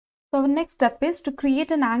So our next step is to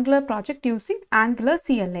create an Angular project using Angular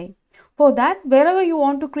CLI. For that, wherever you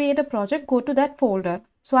want to create a project, go to that folder.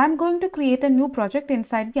 So I'm going to create a new project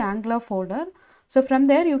inside the Angular folder. So from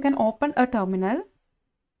there, you can open a terminal.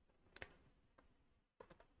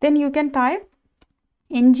 Then you can type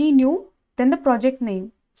ng new, then the project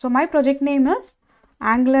name. So my project name is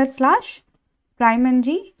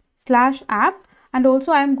angular-primeng-app, and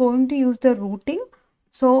also I am going to use the routing.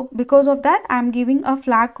 So because of that, I am giving a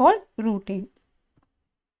flag called routing.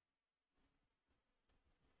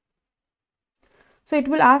 So it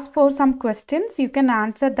will ask for some questions. You can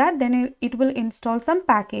answer that. Then it will install some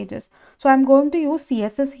packages. So I'm going to use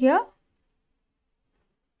CSS here.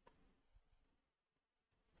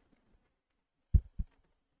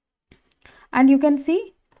 And you can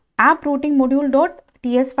see app routing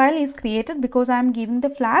module.ts file is created because I am giving the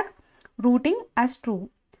flag routing as true.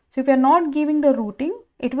 So if you are not giving the routing,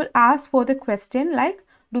 it will ask for the question like,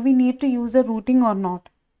 do we need to use the routing or not?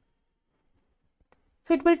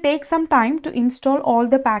 So it will take some time to install all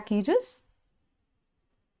the packages.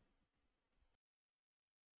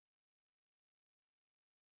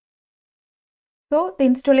 So the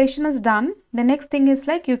installation is done. The next thing is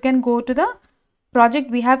like you can go to the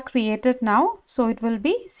project we have created now. So it will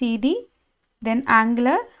be cd, then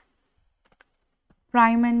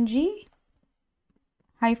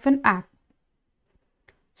angular-primeng-app.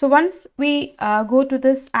 So once we go to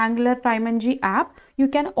this angular-primeng-app, you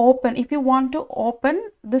can open, if you want to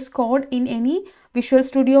open this code in any Visual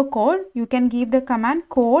Studio Code, you can give the command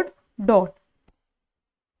code dot.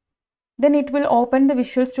 Then it will open the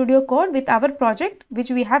Visual Studio Code with our project which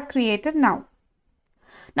we have created now.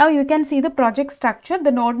 Now you can see the project structure.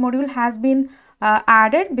 The node module has been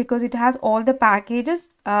added because it has all the packages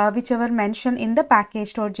which were mentioned in the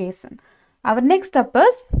package.json. Our next step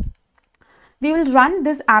is we will run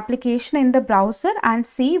this application in the browser and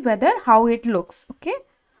see whether how it looks. Okay.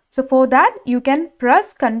 So for that you can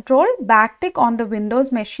press Ctrl backtick on the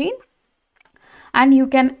Windows machine and you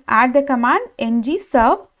can add the command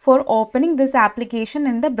ng-serve for opening this application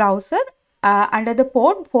in the browser under the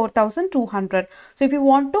port 4200. So if you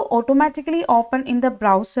want to automatically open in the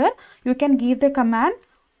browser, you can give the command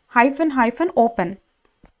 --open.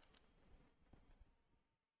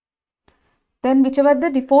 Then whichever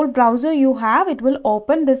the default browser you have, it will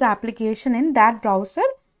open this application in that browser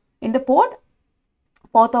in the port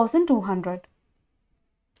 4200.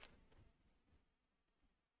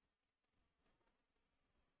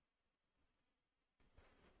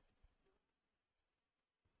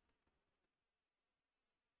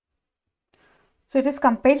 So it is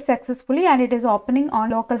compiled successfully and it is opening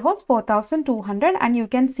on localhost 4200 and you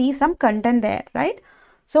can see some content there, right?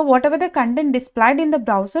 So whatever the content displayed in the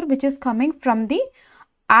browser which is coming from the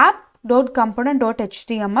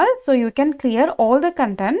app.component.html, so you can clear all the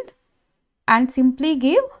content and simply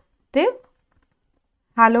give div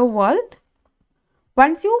hello world.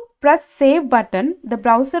 Once you press save button, the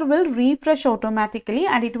browser will refresh automatically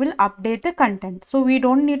and it will update the content. So we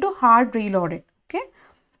don't need to hard reload it. Okay.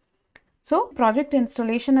 So project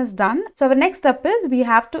installation is done. So our next step is we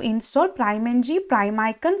have to install PrimeNG,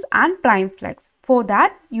 Primeicons and PrimeFlex. For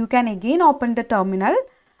that, you can again open the terminal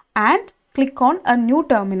and click on a new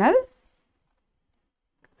terminal.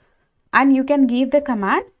 And you can give the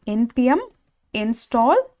command npm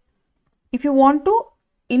install. If you want to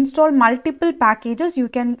install multiple packages, you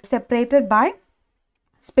can separate it by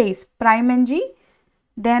space PrimeNG,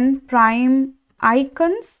 then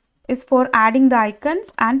Primeicons is for adding the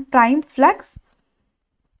icons and PrimeFlex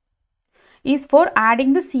is for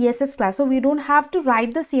adding the CSS class. So we don't have to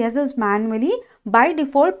write the CSS manually. By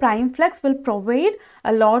default, PrimeFlex will provide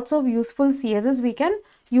a lots of useful CSS. We can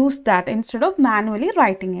use that instead of manually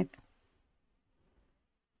writing it.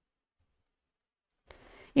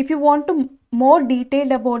 If you want to more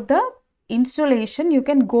detailed about the installation, you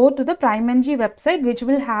can go to the PrimeNG website which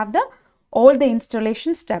will have all the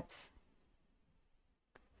installation steps.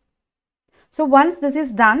 So once this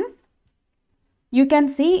is done, you can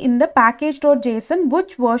see in the package.json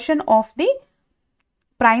which version of the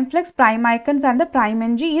PrimeFlex, Primeicons and the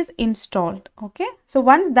PrimeNG is installed. Okay. So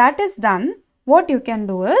once that is done, what you can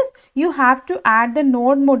do is you have to add the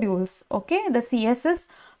node modules. Okay. The CSS,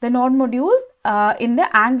 the node modules in the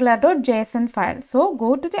angular.json file. So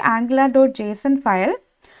go to the angular.json file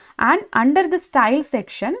and under the style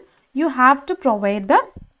section, you have to provide the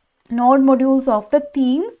node modules of the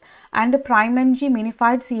themes and the PrimeNG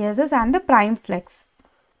minified CSS and the PrimeFlex.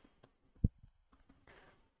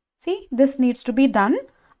 See, this needs to be done.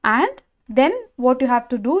 And then what you have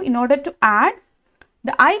to do in order to add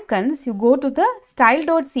the icons, you go to the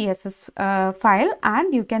style.css file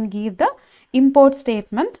and you can give the import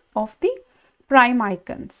statement of the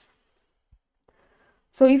Primeicons.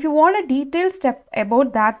 So if you want a detailed step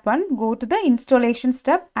about that one, go to the installation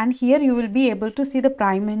step, and here you will be able to see the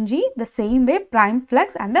PrimeNG, the same way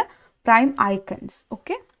PrimeFlex and the Primeicons.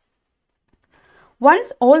 Okay.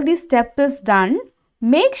 Once all this step is done,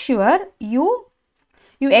 make sure you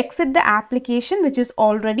exit the application which is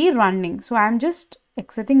already running. So I am just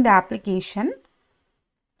exiting the application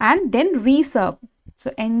and then reserve.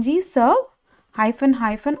 So ng serve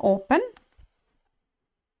 -- open,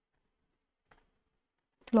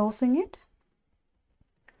 closing it.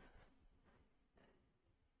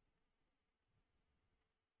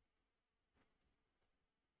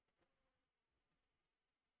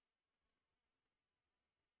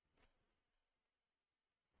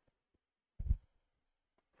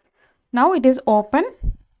 Now it is open.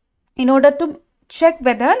 In order to check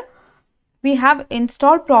whether we have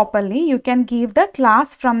installed properly, you can give the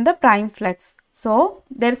class from the PrimeFlex. So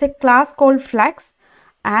there is a class called Flex,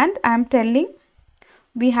 and I am telling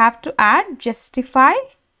we have to add justify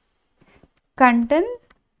content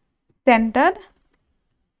centered.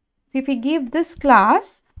 So if we give this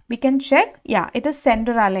class, we can check, yeah, it is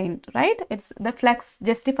center aligned, right? It's the Flex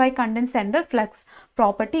justify content center Flex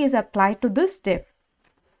property is applied to this div.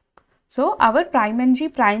 So our PrimeNG,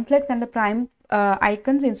 PrimeFlex and the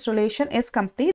Primeicons installation is complete.